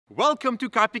Welcome to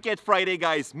Copycat Friday,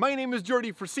 guys. My name is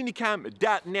Jordy for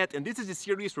Cinecom.net, and this is a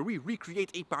series where we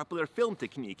recreate a popular film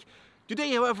technique.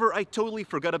 Today, however, I totally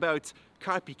forgot about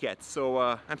copycats, so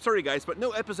I'm sorry guys, but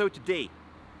no episode today.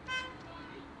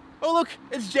 Oh look,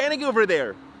 it's Janik over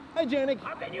there. Hi Janik.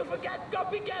 How can you forget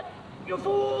copycat, you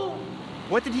fool?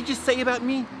 What did he just say about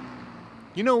me?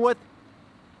 You know what?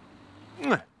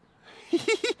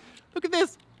 Look at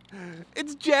this.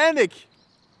 It's Janik.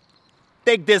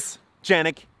 Take this,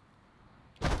 Janik.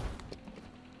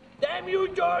 Damn you,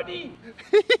 Jordy!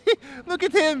 Look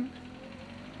at him.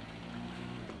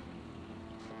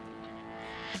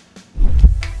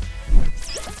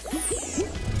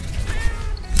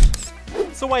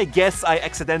 So I guess I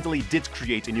accidentally did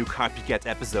create a new copycat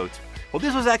episode. Well,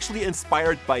 this was actually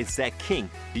inspired by Zach King.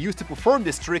 He used to perform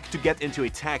this trick to get into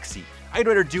a taxi. I'd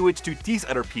rather do it to tease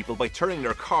other people by turning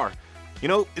their car. You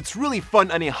know, it's really fun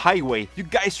on a highway. You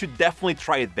guys should definitely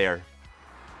try it there.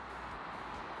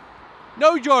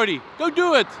 No, Jordy, don't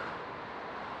do it!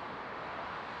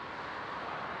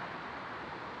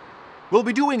 We'll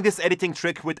be doing this editing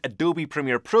trick with Adobe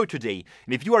Premiere Pro today,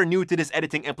 and if you are new to this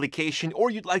editing application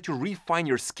or you'd like to refine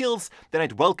your skills, then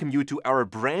I'd welcome you to our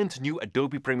brand new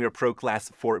Adobe Premiere Pro class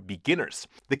for beginners.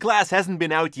 The class hasn't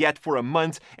been out yet for a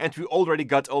month, and we already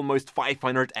got almost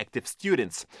 500 active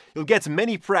students. You'll get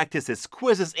many practices,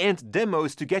 quizzes, and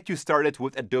demos to get you started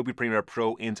with Adobe Premiere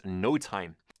Pro in no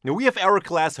time. Now we have our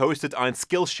class hosted on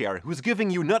Skillshare, who's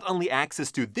giving you not only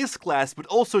access to this class, but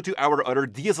also to our other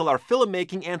DSLR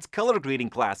filmmaking and color grading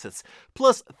classes,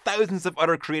 plus thousands of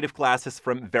other creative classes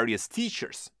from various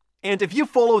teachers. And if you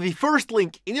follow the first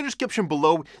link in the description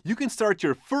below, you can start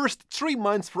your first 3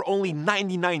 months for only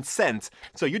 99 cents,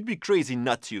 so you'd be crazy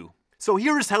not to. So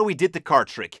here's how we did the car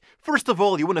trick. First of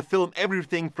all, you want to film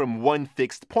everything from one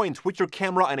fixed point with your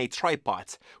camera on a tripod.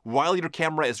 While your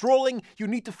camera is rolling, you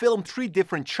need to film 3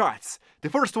 different shots. The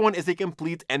first one is a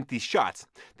complete empty shot.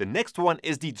 The next one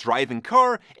is the driving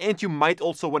car, and you might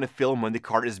also want to film when the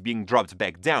car is being dropped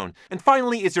back down. And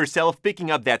finally is yourself picking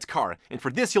up that car. And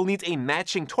for this you'll need a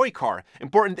matching toy car.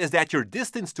 Important is that your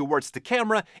distance towards the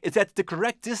camera is at the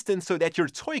correct distance so that your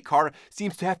toy car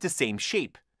seems to have the same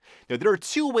shape. Now there are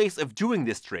 2 ways of doing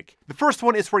this trick. The first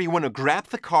one is where you want to grab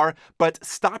the car, but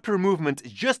stop your movement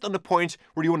just on the point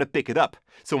where you want to pick it up.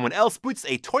 Someone else puts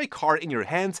a toy car in your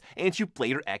hands and you play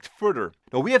your act further.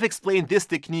 Now we have explained this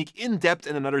technique in depth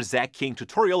in another Zach King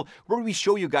tutorial where we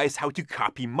show you guys how to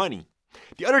copy money.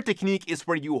 The other technique is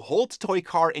where you hold the toy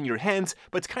car in your hands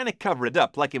but kind of cover it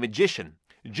up like a magician.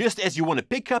 Just as you want to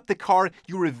pick up the car,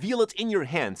 you reveal it in your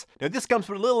hands. Now this comes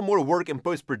with a little more work in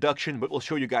post-production, but we'll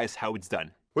show you guys how it's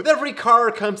done. With every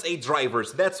car comes a driver,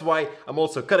 so that's why I'm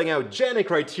also cutting out Janik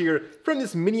right here from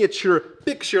this miniature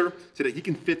picture so that he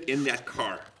can fit in that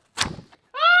car.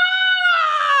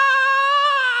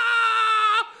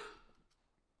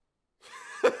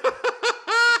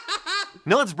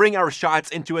 Now let's bring our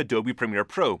shots into Adobe Premiere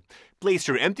Pro. Place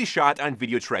your empty shot on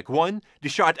video track 1, the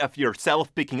shot of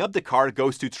yourself picking up the car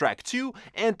goes to track 2,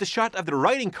 and the shot of the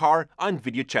riding car on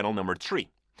video channel number 3.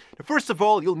 Now, first of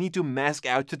all, you'll need to mask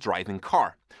out the driving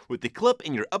car. With the clip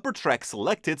in your upper track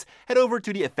selected, head over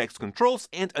to the effects controls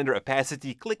and under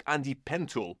opacity click on the pen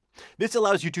tool. This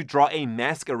allows you to draw a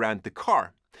mask around the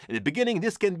car. In the beginning,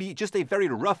 this can be just a very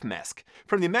rough mask.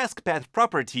 From the mask path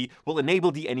property, we'll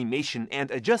enable the animation and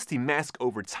adjust the mask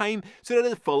over time so that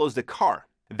it follows the car.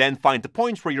 Then find the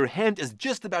point where your hand is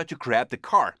just about to grab the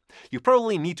car. You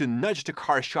probably need to nudge the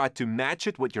car shot to match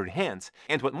it with your hand.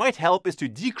 And what might help is to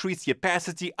decrease the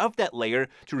opacity of that layer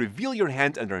to reveal your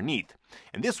hand underneath.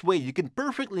 And this way you can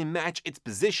perfectly match its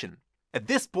position. At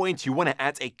this point you want to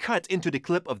add a cut into the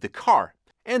clip of the car.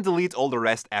 And delete all the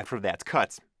rest after that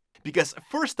cut. Because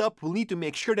first up we'll need to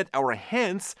make sure that our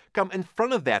hands come in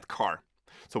front of that car.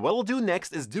 So what I'll do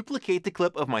next is duplicate the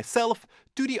clip of myself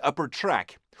to the upper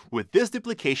track. With this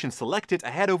duplication selected, I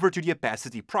head over to the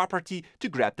opacity property to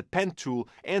grab the pen tool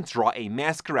and draw a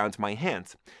mask around my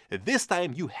hand. This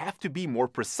time you have to be more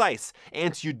precise,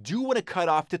 and you do want to cut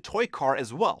off the toy car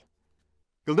as well.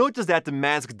 You'll notice that the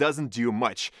mask doesn't do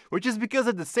much, which is because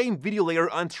of the same video layer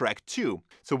on track 2.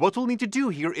 So what we'll need to do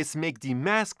here is make the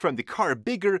mask from the car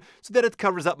bigger so that it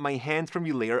covers up my hand from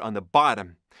the layer on the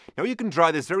bottom. Now you can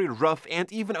draw this very rough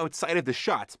and even outside of the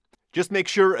shot. Just make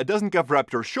sure it doesn't cover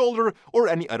up your shoulder or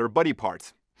any other body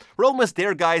part. We're almost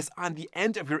there guys. On the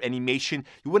end of your animation,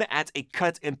 you want to add a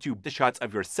cut into the shots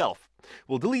of yourself.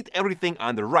 We'll delete everything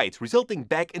on the right, resulting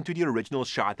back into the original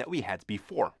shot that we had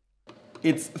before.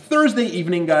 It's Thursday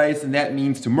evening guys, and that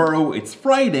means tomorrow it's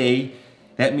Friday.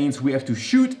 That means we have to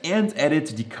shoot and edit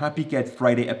the Copycat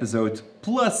Friday episode,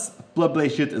 plus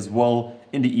publish it as well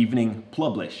in the evening,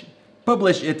 publish.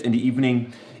 publish it in the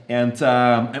evening. And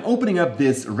I'm opening up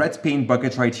this red paint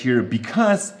bucket right here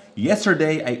because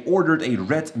yesterday I ordered a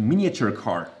red miniature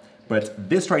car. But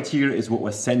this right here is what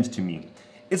was sent to me.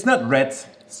 It's not red,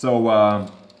 so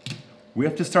we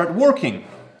have to start working.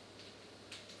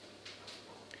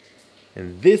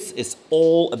 And this is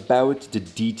all about the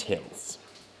details.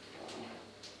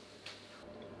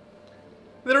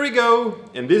 There we go.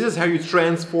 And this is how you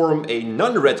transform a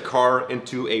non-red car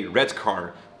into a red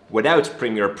car without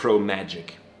Premiere Pro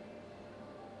magic.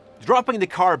 Dropping the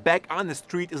car back on the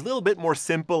street is a little bit more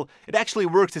simple. It actually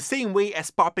works the same way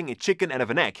as popping a chicken out of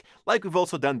an egg, like we've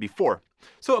also done before.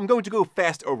 So I'm going to go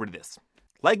fast over this.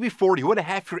 Like before, you want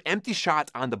to have your empty shot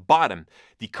on the bottom,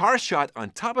 the car shot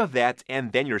on top of that,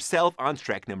 and then yourself on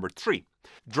track number 3.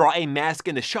 Draw a mask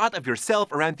in the shot of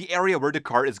yourself around the area where the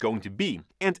car is going to be,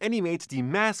 and animate the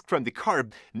mask from the car.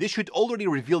 This should already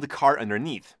reveal the car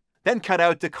underneath. Then cut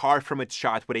out the car from its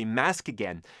shot with a mask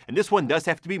again, and this one does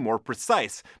have to be more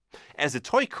precise. As the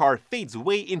toy car fades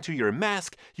way into your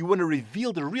mask, you want to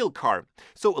reveal the real car.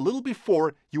 So a little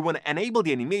before, you want to enable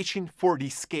the animation for the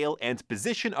scale and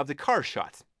position of the car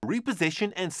shot.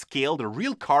 Reposition and scale the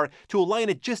real car to align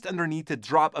it just underneath the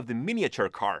drop of the miniature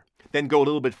car. Then go a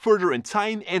little bit further in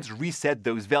time and reset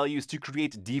those values to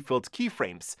create default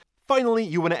keyframes. Finally,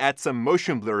 you want to add some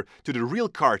motion blur to the real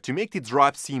car to make the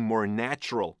drop seem more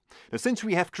natural. Now, since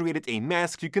we have created a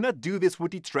mask, you cannot do this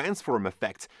with the transform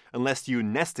effect, unless you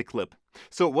nest the clip.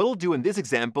 So what I'll do in this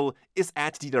example is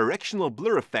add the directional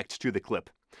blur effect to the clip.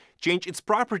 Change its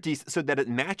properties so that it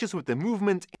matches with the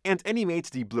movement and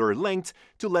animate the blur length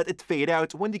to let it fade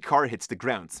out when the car hits the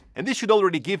ground. And this should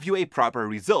already give you a proper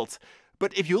result.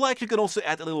 But if you like, you can also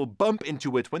add a little bump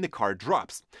into it when the car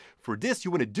drops. For this, you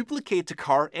want to duplicate the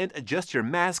car and adjust your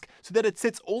mask so that it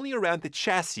sits only around the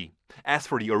chassis. As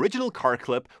for the original car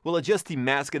clip, we'll adjust the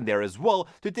mask in there as well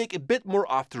to take a bit more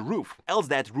off the roof, else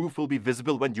that roof will be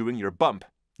visible when doing your bump.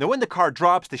 Now when the car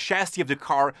drops, the chassis of the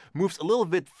car moves a little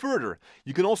bit further.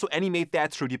 You can also animate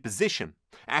that through the position.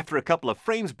 After a couple of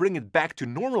frames, bring it back to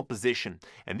normal position,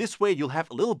 and this way you'll have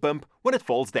a little bump when it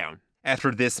falls down.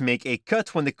 After this, make a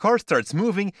cut when the car starts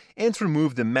moving and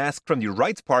remove the mask from the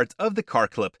right part of the car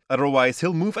clip, otherwise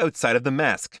he'll move outside of the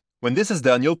mask. When this is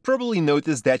done, you'll probably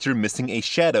notice that you're missing a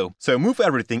shadow, so move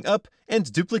everything up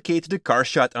and duplicate the car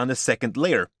shot on the second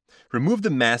layer. Remove the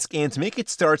mask and make it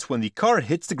start when the car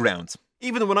hits the ground.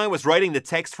 Even when I was writing the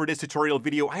text for this tutorial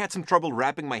video, I had some trouble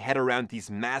wrapping my head around these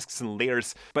masks and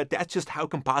layers, but that's just how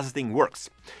compositing works.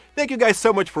 Thank you guys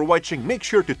so much for watching. Make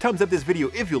sure to thumbs up this video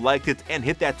if you liked it and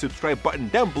hit that subscribe button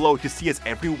down below to see us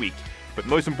every week. But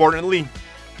most importantly,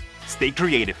 stay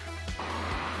creative.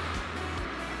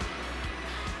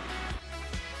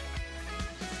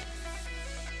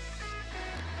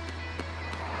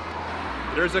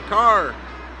 There's a car.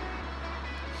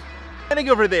 Janik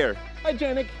over there. Hi,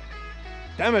 Janik.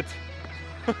 Damn it.